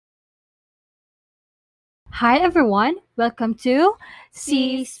Hi everyone, welcome to Sis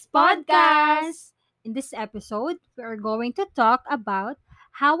C's Podcast. Podcast. In this episode, we are going to talk about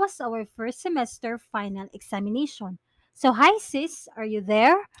how was our first semester final examination. So hi sis, are you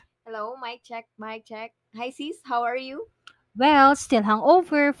there? Hello, mic check, mic check. Hi sis, how are you? Well, still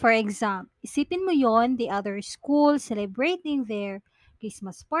hungover for exam. Isipin mo yon, the other school celebrating their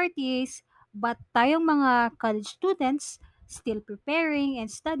Christmas parties, but tayong mga college students still preparing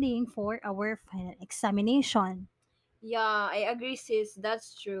and studying for our final examination. Yeah, I agree sis,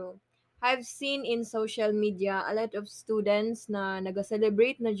 that's true. I've seen in social media a lot of students na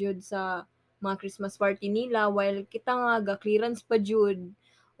nag-celebrate na jud sa mga Christmas party nila while kita nga ga-clearance pa jud.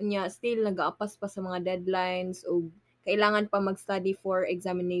 Unya, still nag-aapas pa sa mga deadlines o kailangan pa mag-study for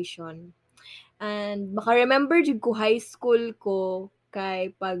examination. And maka-remember jud ko high school ko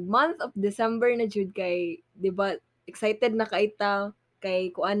kay pag month of December na jud kay 'di ba excited na kaita kay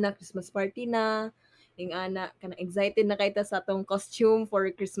kuan na Christmas party na ing ana kana excited na kaita sa atong costume for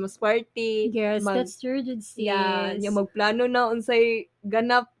Christmas party Yes, mag that's true, Jud, yeah nya sis. magplano na unsay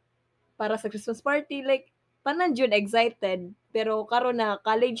ganap para sa Christmas party like tanan jud excited pero karon na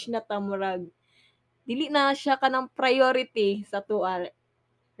college na ta murag dili na siya kanang priority sa tuwa,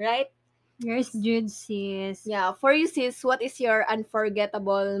 right? Yes, Jude, sis. Yeah, for you sis, what is your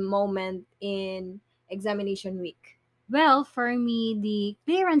unforgettable moment in examination week? Well, for me, the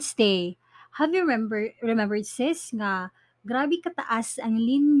clearance day. Have you remembered, sis, nga grabe kataas ang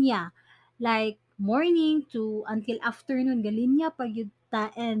linya. Like, morning to until afternoon, galinya pag yun ta.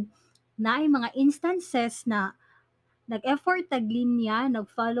 And naay mga instances na nag-effort tag linya,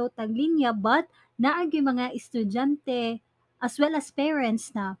 nag-follow tag linya, but naagi mga estudyante as well as parents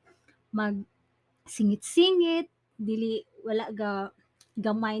na mag singit-singit, dili wala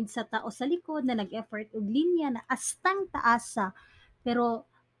ga mind sa tao sa likod na nag-effort og linya na astang taasa. Pero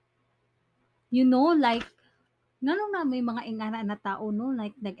like ngano na may mga ingana na tao no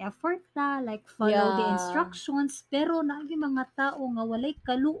like nag-effort ta like follow the Yeah. instructions pero naagi mga tao nga walay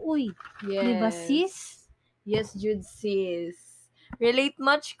kaluoy. Di ba sis? Yes. Yes, Jude sis. Relate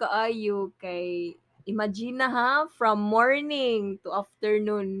much kaayo kay imagine na ha, from morning to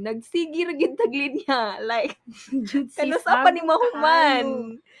afternoon, nagsigi ra gid tag linya. Like, Jud sis, kanusa pa ni hagok kaayo. mahuman.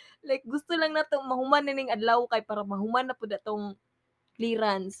 Like, gusto lang nato mahuman na ning adlaw kay para mahuman na pud atong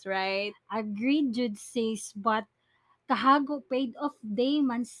clearance, right? Agreed, Jud sis, but kahago paid off day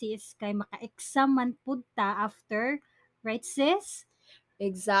man sis kay maka-exam man pud ta after, right sis?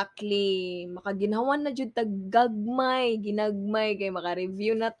 Exactly. Makaginhawan na jud tag gagmay, ginagmay kay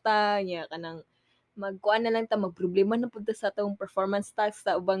maka-review na ta nya kanang magkuan na lang ta magproblema na pud ta sa atong performance task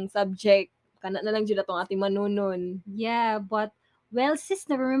sa ubang subject. Kana na lang jud atong ating manunon. Yeah, but well sis,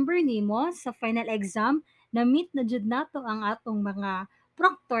 na remember nimo sa final exam na meet na jud nato ang atong mga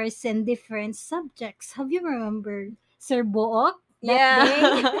proctors and different subjects. Have you remembered Sir Book that Yeah. day?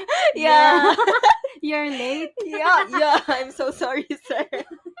 Yeah, yeah. you're late. yeah. I'm so sorry, sir.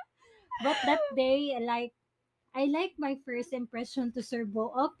 But that day, I like my first impression to Sir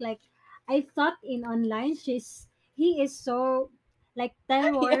Book. Like I thought in online he is so like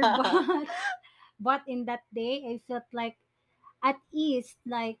terror, yeah. but in that day I felt like at ease,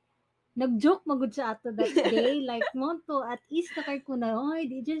 like nag-joke magud siya ato that day, like mo to at ease na kay ko na oy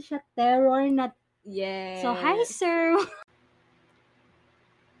di dyan siya terror na. So hi Yes. sir.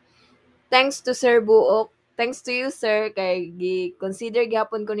 Thanks to Sir Buok. Thanks to you, sir, kay gi-consider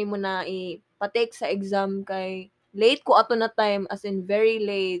gyapon ko nimo na i-patake sa exam kay late ko ato na time, as in very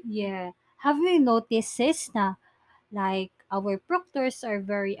late. Yeah, have you noticed sis na like our proctors are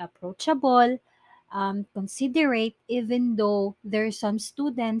very approachable, considerate, even though there's some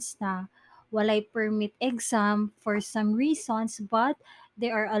students na walay permit exam for some reasons, but they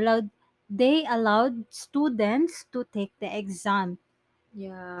allowed students to take the exam.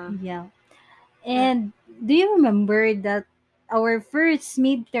 Yeah. Yeah. Uh, And do you remember that our first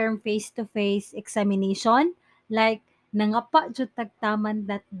midterm face-to-face examination, like nangapa jud tagtaman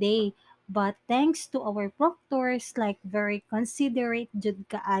that day, but thanks to our proctors, like very considerate jud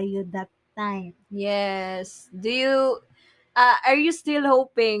kaayo that time. yes. Are you still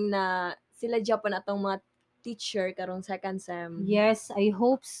hoping na sila Japan atong mga teacher karong second sem? Yes, I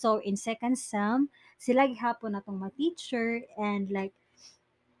hope so. In second sem, sila gihapon atong ma-teacher and like,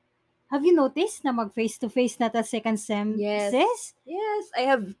 have you noticed na mag face-to-face na ta second sem, Yes. sis? Yes,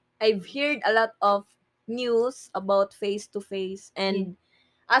 I've heard a lot of news about face to face, Yeah. and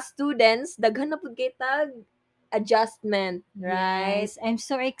as students daghan na pud kay tag adjustment, right? Yes, I'm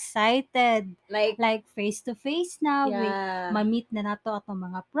so excited. Like, Like face to face na, we yeah. ma-meet na nato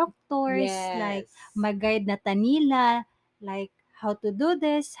atong mga proctors, like Yes. mag-guide na ta nila, like how to do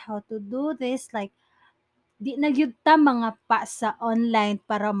this, like di na gyud ta mga pa sa online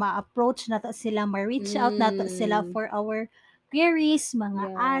para ma-approach nata sila, ma-reach out nata sila Mm. for our queries,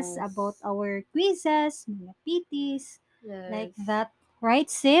 mga ask about Yes. our quizzes, mga PTs, like Yes. that. Right,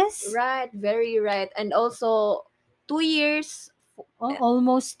 sis? Right, very right. And also 2 years.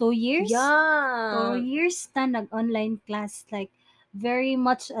 Almost 2 years? Two Yeah. years ta nag-online class. Like, very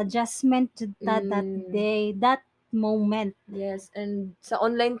much adjustment to that Mm. day, that moment. Yes, and sa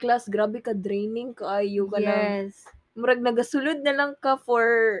online class grabe ka draining kaayo ka nang Yes. murag nagasulod na lang ka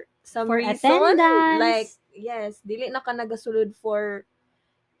for some For reason, like attendance. yes, dili na ka nagasulod for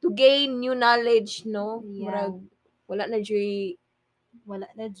to gain new knowledge, no? Yeah. Murag wala na joy, Wala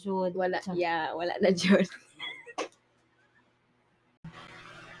na jud. wala na jud.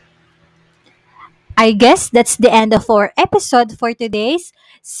 I guess that's the end of our episode for today's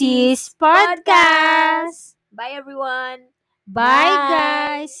Sis Sis podcast. Podcast. Bye everyone. Bye, Bye.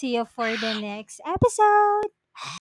 guys. See you for the next episode.